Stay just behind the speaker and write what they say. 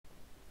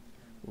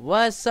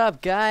What's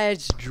up,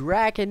 guys?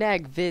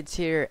 Draconac Vids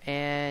here,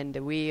 and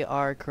we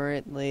are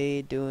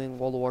currently doing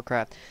World of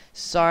Warcraft.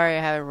 Sorry I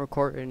haven't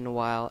recorded in a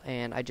while,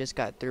 and I just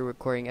got through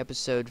recording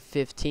episode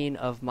 15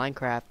 of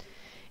Minecraft,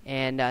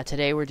 and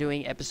today we're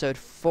doing episode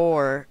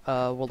 4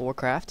 World of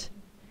Warcraft,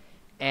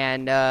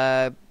 and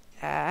I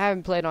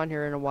haven't played on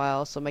here in a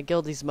while, so my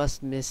guildies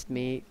must have missed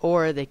me,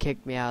 or they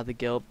kicked me out of the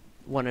guild,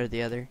 one or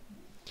the other.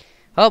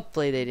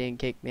 Hopefully they didn't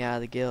kick me out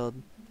of the guild.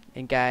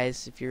 And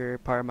guys, if you're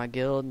part of my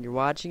guild and you're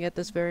watching at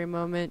this very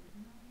moment,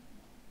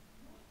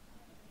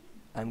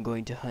 I'm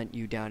going to hunt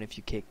you down if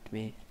you kicked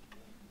me.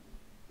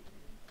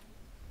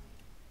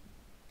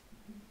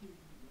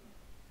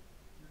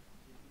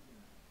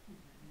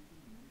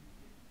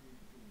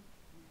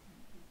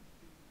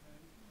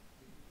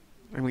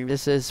 I mean,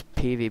 this is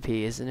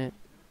PvP, isn't it?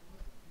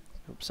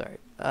 Oops, sorry.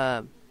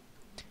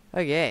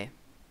 Okay.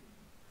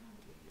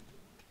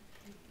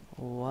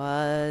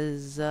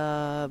 What's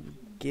up,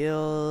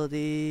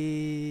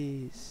 guildies?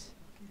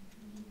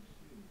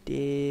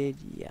 Did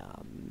ya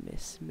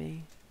miss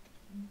me?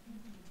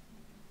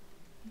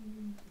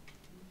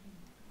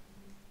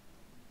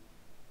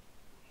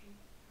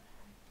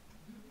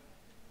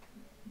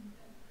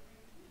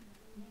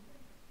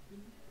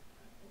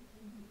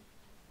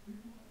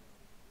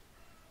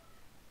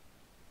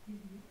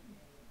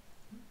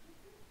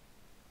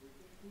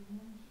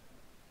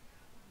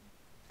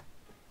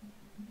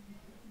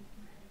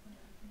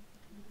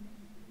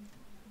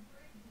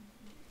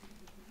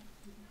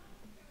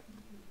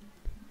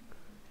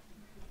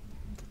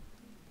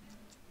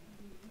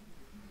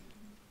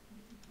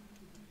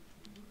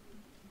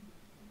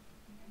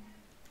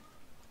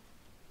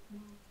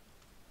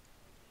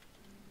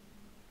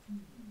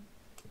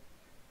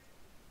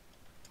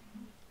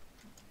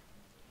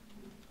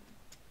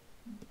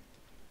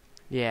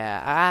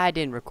 Yeah, I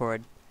didn't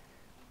record.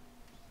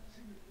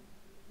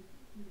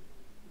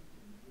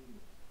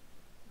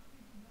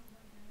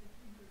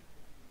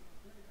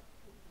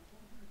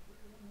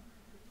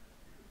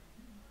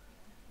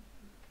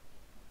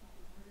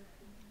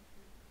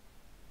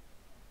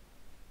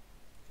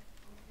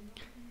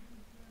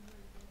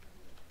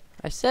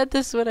 I said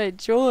this when I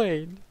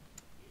joined.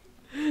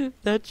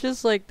 That's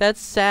just like, that's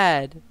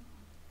sad.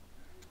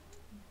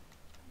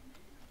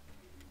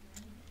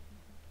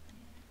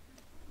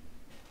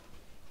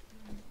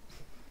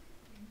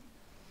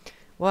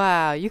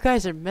 Wow, you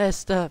guys are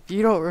messed up.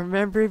 You don't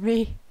remember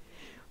me?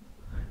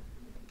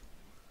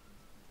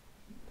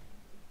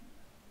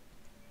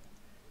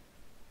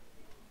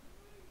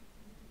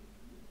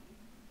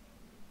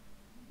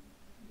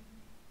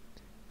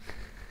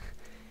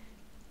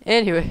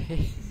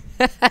 Anyway.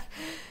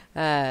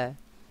 uh,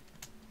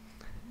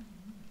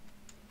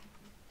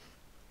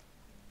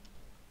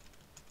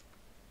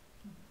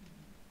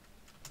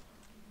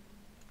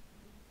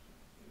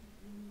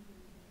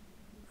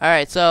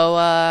 Alright, so,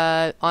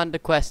 on to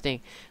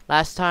questing.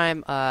 Last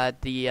time,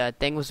 the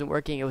thing wasn't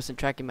working, it wasn't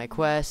tracking my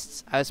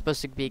quests. I was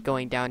supposed to be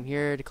going down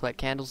here to collect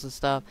candles and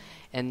stuff,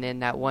 and then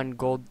that one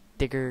gold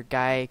digger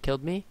guy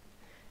killed me.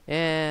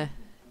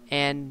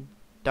 And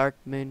Dark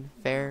Moon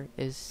Fair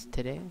is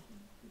today.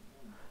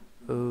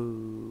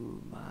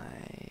 Oh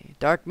my.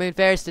 Dark Moon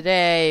Fair is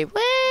today!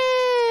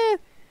 Woo!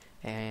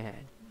 And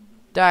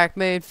Dark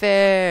Moon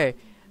Fair!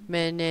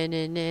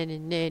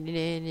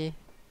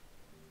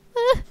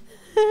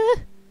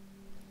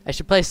 I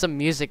should play some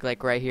music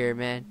like right here,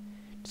 man.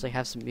 Just like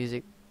have some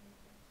music.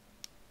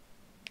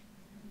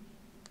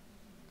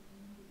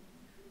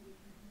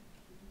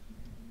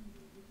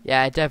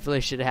 Yeah, I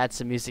definitely should have had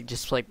some music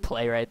just like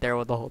play right there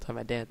with the whole time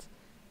I dance.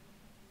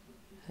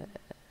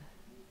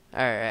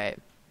 Alright.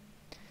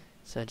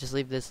 So just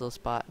leave this little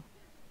spot.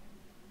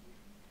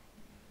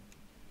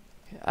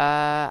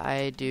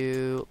 I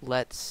do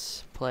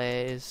let's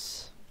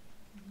plays.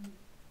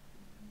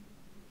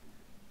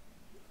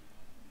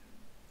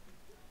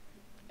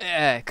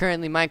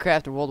 Currently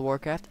Minecraft and World of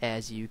Warcraft,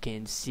 as you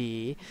can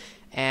see.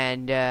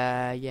 And,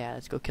 yeah,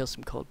 let's go kill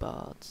some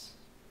kobolds.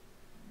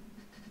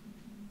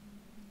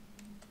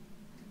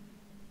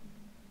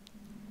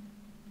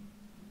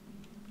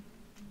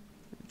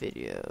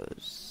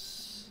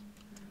 Videos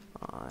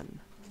on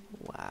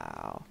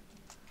WoW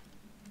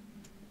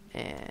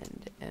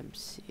and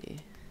MC.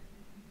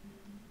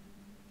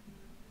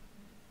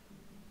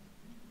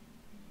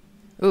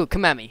 Ooh,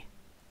 come at me.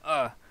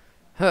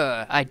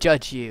 I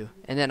judge you,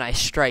 and then I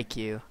strike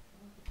you.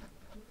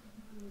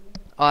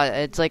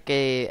 It's like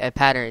a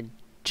pattern.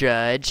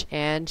 Judge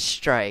and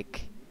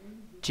strike.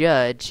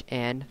 Judge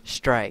and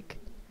strike.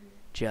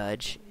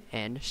 Judge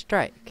and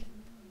strike.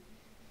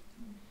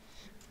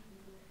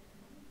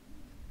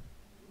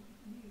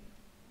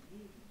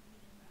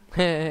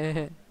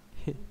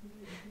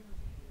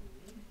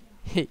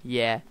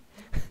 Yeah.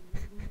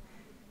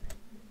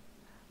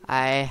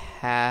 I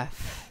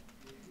have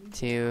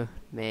to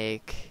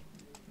make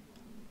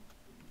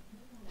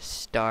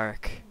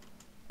Stark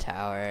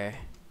Tower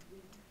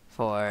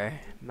for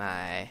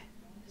my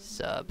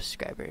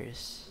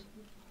subscribers.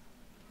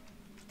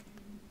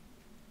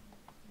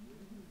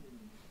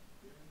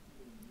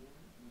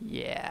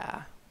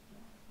 Yeah.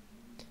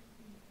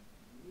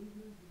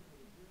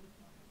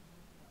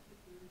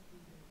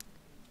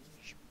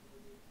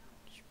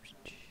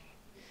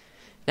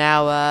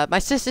 Now, my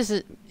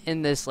sister's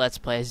in this Let's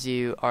Play, as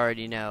you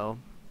already know.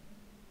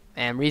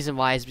 And reason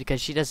why is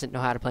because she doesn't know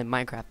how to play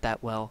Minecraft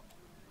that well.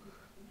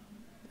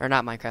 Or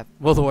not Minecraft,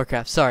 World of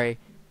Warcraft, sorry.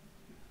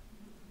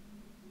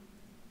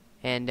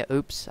 And,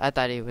 oops, I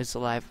thought he was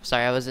alive.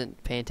 Sorry, I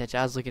wasn't paying attention.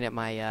 I was looking at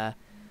my,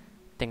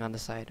 thing on the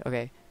side.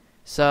 Okay,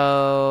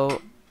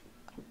 so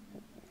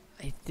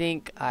I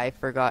think I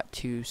forgot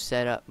to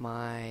set up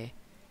my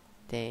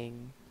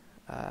thing,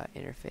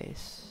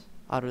 interface.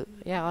 Auto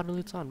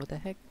loot's on. What the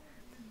heck?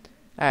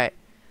 Alright.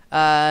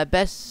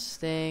 Best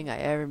thing I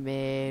ever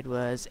made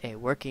was a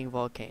working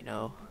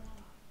volcano.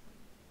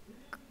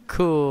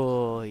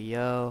 Cool,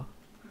 yo.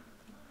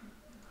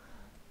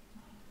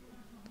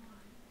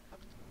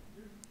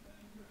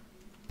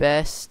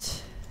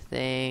 Best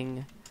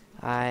thing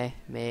I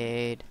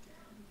made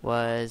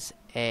was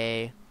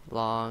a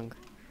long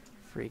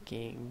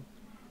freaking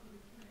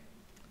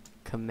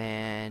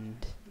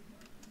command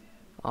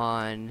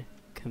on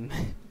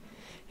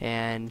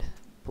command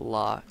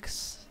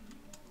blocks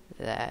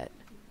that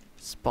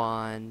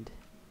spawned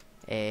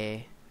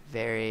a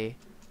very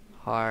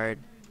hard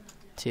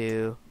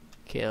to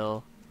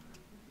kill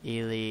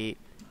elite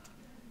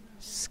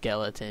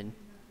skeleton.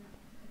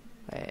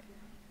 Wait.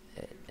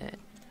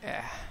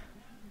 Yeah.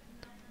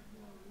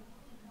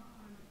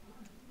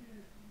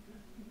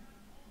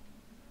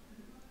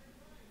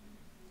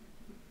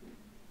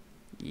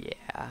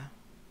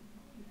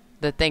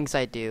 The things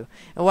I do.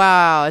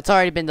 Wow, it's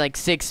already been like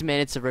 6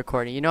 minutes of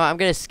recording. You know what? I'm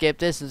gonna skip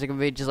this since I'm gonna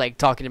be just like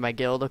talking to my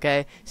guild,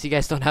 okay? So you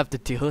guys don't have to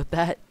deal with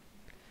that.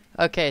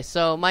 Okay,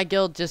 so my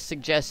guild just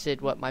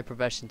suggested what my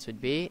professions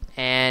would be,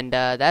 and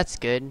that's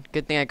good.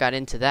 Good thing I got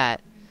into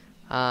that.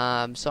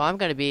 So I'm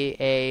gonna be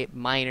a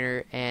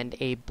miner and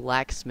a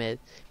blacksmith.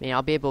 I mean,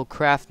 I'll be able to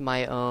craft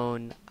my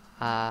own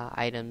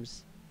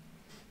items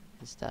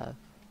and stuff.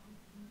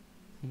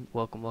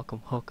 Welcome,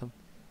 welcome, welcome.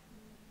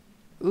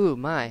 Ooh,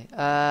 my.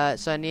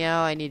 So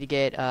now I need to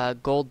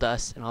get gold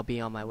dust, and I'll be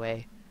on my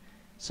way.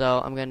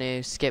 So I'm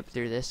gonna skip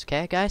through this,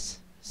 okay, guys?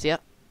 See ya.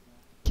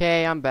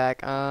 Okay, I'm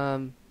back.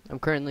 I'm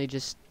currently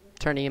just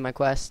turning in my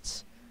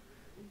quests.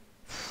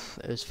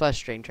 It was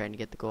frustrating trying to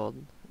get the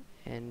gold,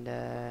 and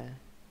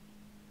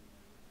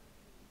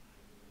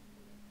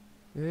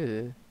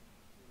ooh,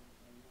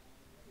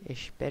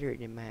 it's better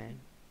than mine.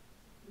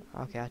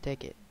 Okay, I'll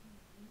take it.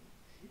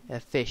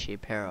 A fishy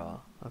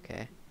peril.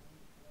 Okay.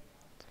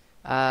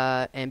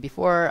 And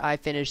before I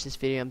finish this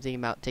video, I'm thinking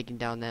about taking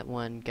down that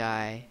one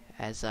guy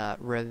as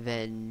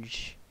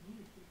revenge.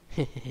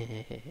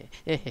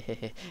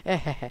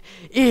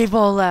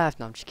 Evil laugh.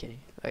 No, I'm just kidding.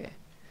 Okay.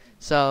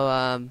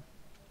 So,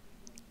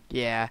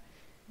 yeah.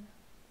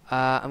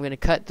 I'm gonna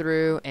cut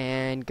through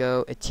and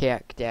go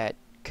attack that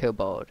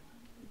kobold.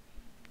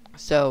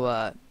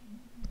 So,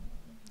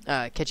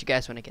 catch you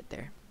guys when I get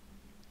there.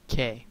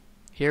 Okay.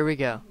 Here we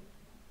go.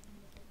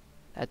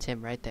 That's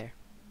him right there.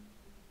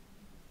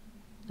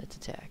 Let's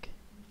attack.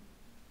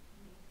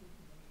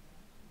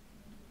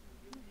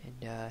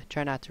 And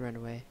try not to run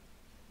away.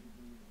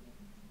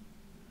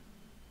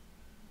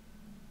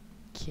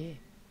 Okay.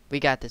 We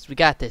got this. We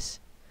got this.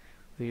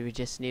 We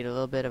just need a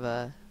little bit of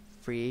a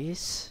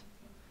freeze.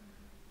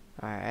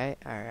 Alright,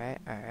 alright,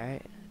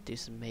 alright. Do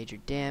some major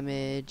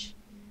damage.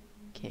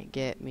 Can't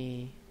get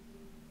me.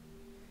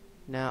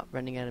 No,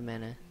 running out of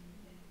mana.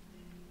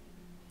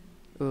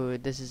 Ooh,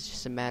 this is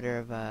just a matter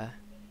of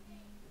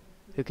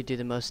who could do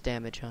the most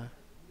damage, huh?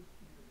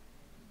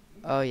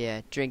 Oh yeah,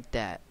 drink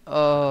that.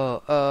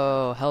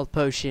 Oh, health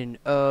potion.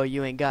 Oh,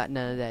 you ain't got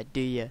none of that, do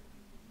ya?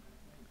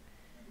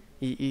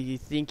 You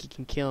think you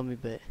can kill me,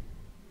 but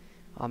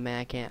oh man,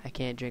 I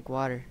can't drink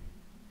water.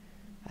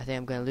 I think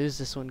I'm gonna lose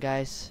this one,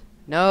 guys.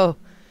 No,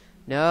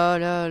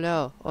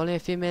 no. Only a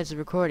few minutes of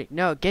recording.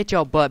 No, get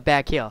your butt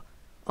back here.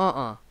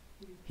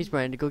 He's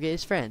running to go get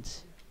his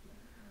friends.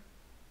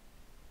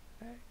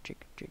 Alright,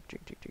 drink.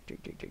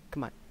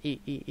 Come on,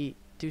 eat.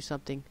 Do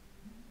something.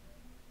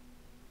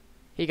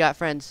 He got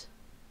friends.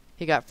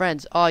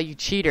 Oh, you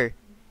cheater.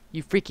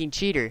 You freaking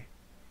cheater.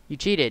 You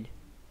cheated.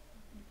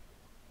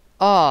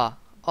 Oh,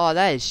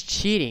 that is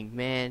cheating,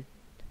 man.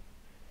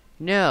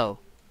 No,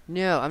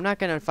 I'm not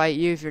gonna fight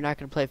you if you're not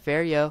gonna play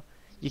fair, yo.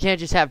 You can't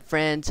just have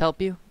friends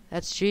help you.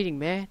 That's cheating,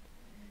 man.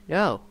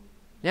 No,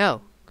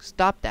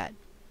 stop that.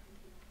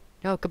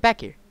 No, come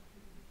back here.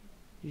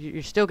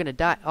 You're still gonna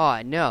die.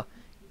 Oh, no.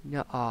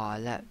 Oh,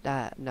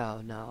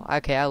 no.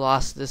 Okay, I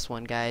lost this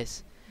one,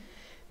 guys.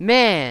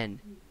 Man,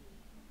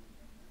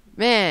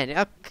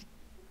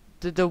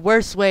 the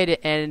worst way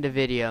to end a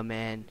video,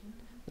 man.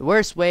 The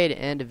worst way to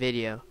end a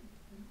video.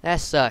 That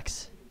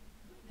sucks.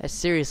 That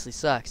seriously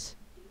sucks.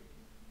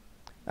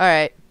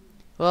 Alright.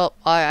 Well,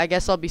 I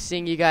guess I'll be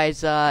seeing you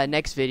guys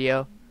next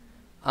video.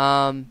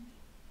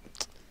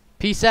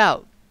 Peace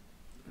out.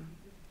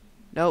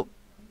 Nope.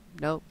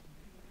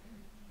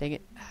 Dang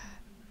it.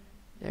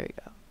 There we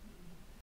go.